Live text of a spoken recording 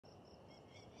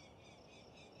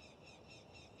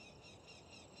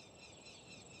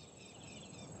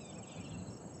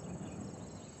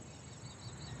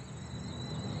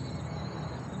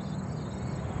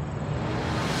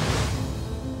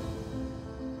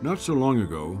Not so long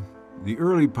ago, the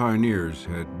early pioneers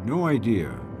had no idea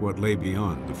what lay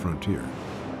beyond the frontier.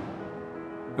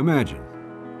 Imagine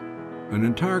an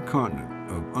entire continent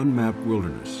of unmapped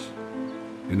wilderness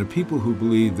and a people who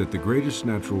believe that the greatest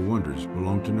natural wonders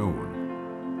belong to no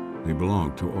one. They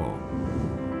belong to all.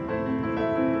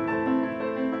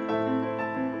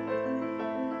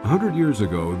 100 years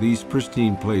ago, these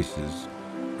pristine places,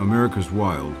 America's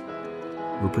wild,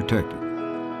 were protected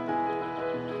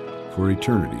for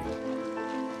eternity,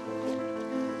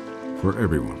 for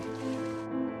everyone.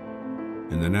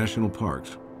 And the national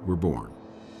parks were born.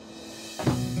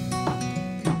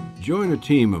 Join a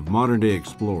team of modern-day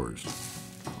explorers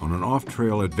on an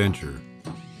off-trail adventure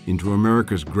into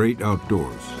America's great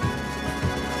outdoors.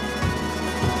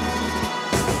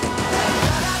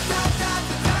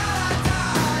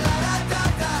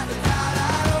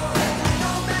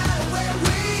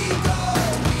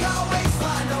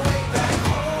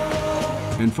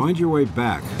 And find your way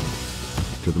back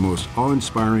to the most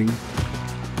awe-inspiring,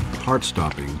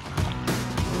 heart-stopping,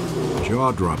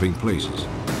 jaw-dropping places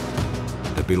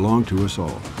that belong to us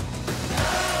all.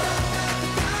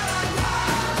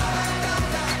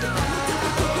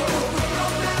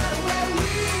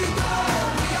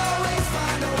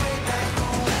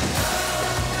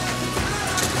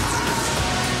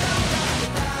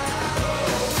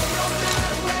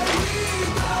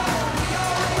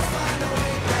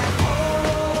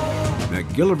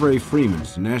 McGillivray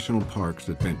Freeman's National Parks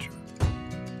Adventure.